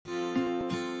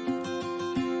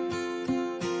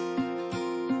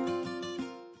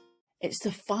It's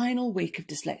the final week of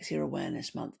Dyslexia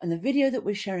Awareness Month, and the video that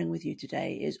we're sharing with you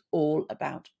today is all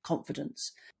about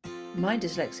confidence. My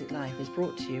Dyslexic Life is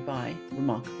brought to you by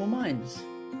Remarkable Minds.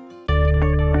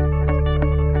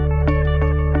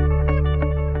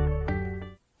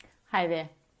 Hi there.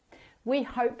 We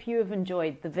hope you have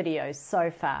enjoyed the videos so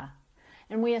far,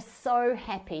 and we are so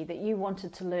happy that you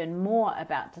wanted to learn more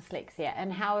about dyslexia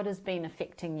and how it has been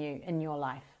affecting you in your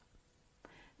life.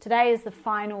 Today is the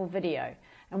final video,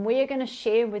 and we are going to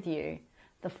share with you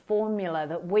the formula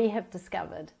that we have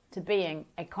discovered to being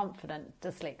a confident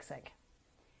dyslexic.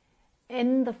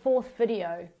 In the fourth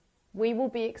video, we will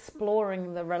be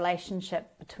exploring the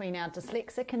relationship between our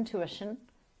dyslexic intuition,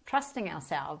 trusting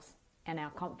ourselves, and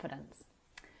our confidence.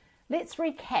 Let's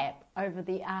recap over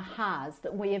the ahas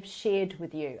that we have shared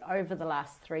with you over the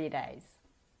last 3 days.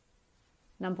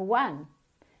 Number 1,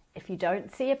 if you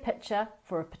don't see a picture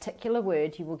for a particular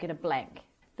word, you will get a blank.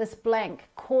 This blank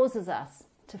causes us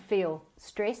to feel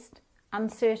stressed,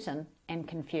 uncertain, and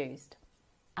confused.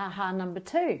 Aha number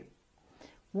 2,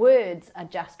 words are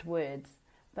just words,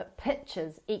 but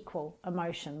pictures equal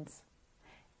emotions.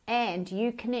 And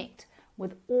you connect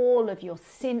with all of your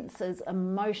senses,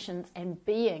 emotions, and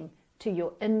being to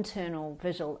your internal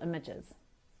visual images.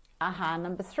 Aha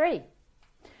number 3,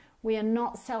 we are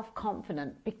not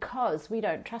self-confident because we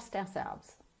don't trust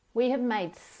ourselves. We have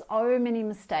made so many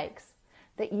mistakes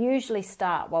that usually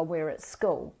start while we're at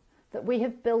school that we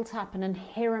have built up an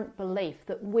inherent belief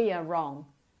that we are wrong.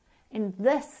 And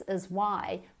this is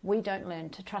why we don't learn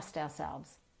to trust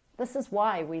ourselves. This is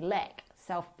why we lack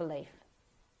self-belief.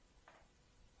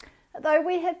 Though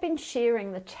we have been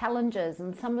sharing the challenges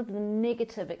and some of the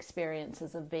negative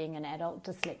experiences of being an adult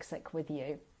dyslexic with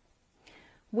you,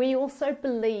 we also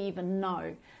believe and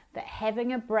know that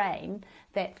having a brain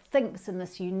that thinks in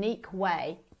this unique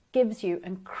way gives you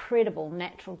incredible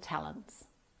natural talents.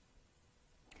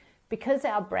 Because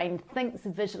our brain thinks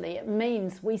visually, it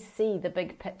means we see the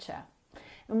big picture,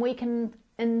 and we can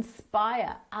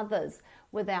inspire others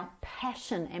with our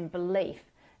passion and belief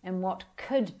in what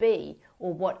could be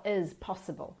or what is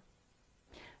possible.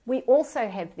 We also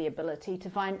have the ability to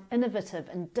find innovative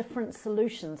and different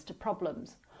solutions to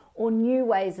problems or new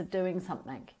ways of doing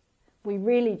something. We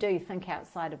really do think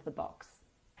outside of the box.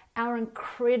 Our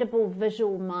incredible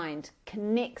visual mind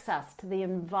connects us to the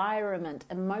environment,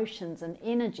 emotions, and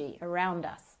energy around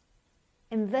us.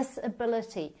 And this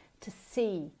ability to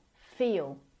see,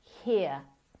 feel, hear,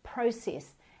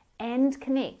 process, and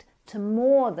connect to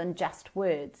more than just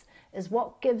words is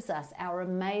what gives us our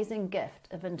amazing gift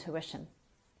of intuition.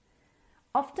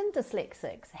 Often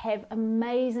dyslexics have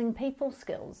amazing people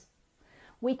skills.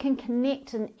 We can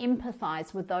connect and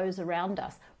empathize with those around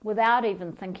us without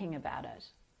even thinking about it.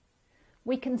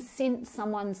 We can sense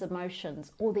someone's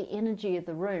emotions or the energy of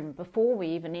the room before we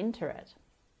even enter it.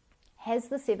 Has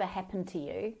this ever happened to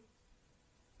you?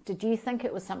 Did you think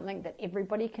it was something that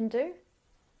everybody can do?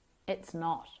 It's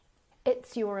not.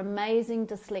 It's your amazing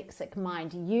dyslexic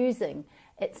mind using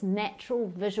its natural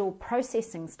visual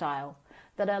processing style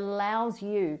that allows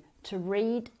you to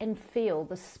read and feel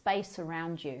the space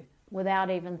around you without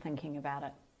even thinking about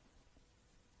it.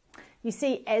 You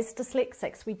see, as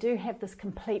dyslexics, we do have this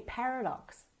complete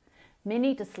paradox.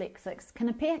 Many dyslexics can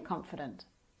appear confident,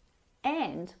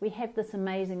 and we have this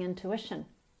amazing intuition.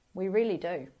 We really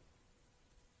do.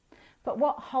 But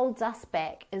what holds us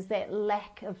back is that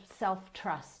lack of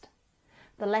self-trust,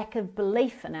 the lack of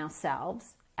belief in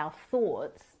ourselves, our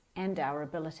thoughts, and our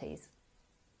abilities.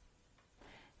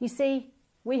 You see,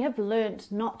 we have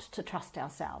learnt not to trust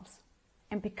ourselves.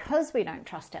 And because we don't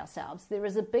trust ourselves, there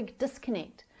is a big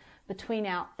disconnect between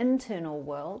our internal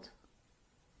world,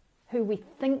 who we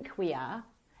think we are,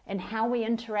 and how we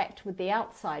interact with the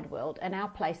outside world and our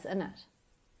place in it.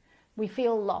 We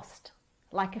feel lost,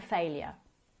 like a failure,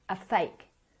 a fake,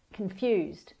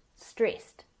 confused,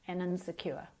 stressed, and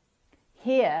insecure.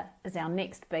 Here is our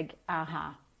next big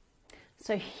aha.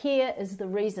 So here is the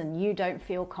reason you don't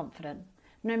feel confident,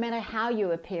 no matter how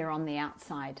you appear on the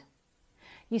outside.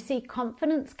 You see,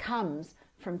 confidence comes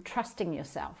from trusting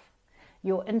yourself,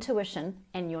 your intuition,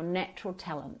 and your natural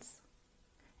talents.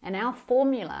 And our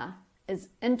formula is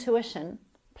intuition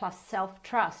plus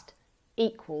self-trust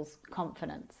equals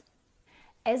confidence.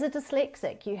 As a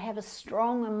dyslexic, you have a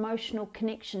strong emotional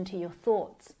connection to your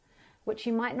thoughts, which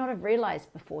you might not have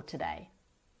realized before today.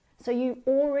 So you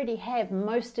already have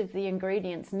most of the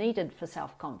ingredients needed for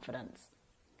self-confidence.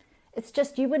 It's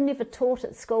just you were never taught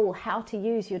at school how to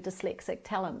use your dyslexic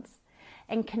talents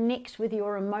and connect with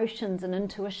your emotions and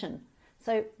intuition.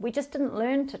 So we just didn't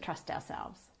learn to trust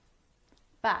ourselves.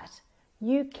 But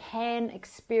You can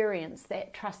experience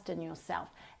that trust in yourself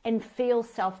and feel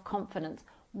self-confidence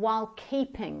while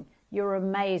keeping your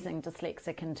amazing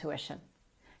dyslexic intuition.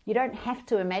 You don't have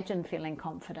to imagine feeling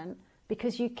confident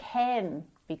because you can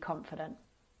be confident.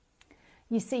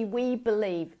 You see, we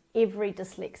believe every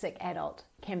dyslexic adult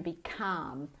can be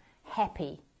calm,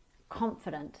 happy,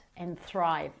 confident, and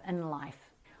thrive in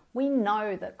life. We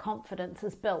know that confidence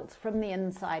is built from the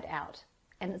inside out,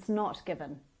 and it's not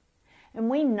given. And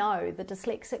we know the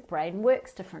dyslexic brain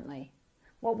works differently.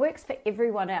 What works for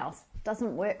everyone else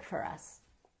doesn't work for us.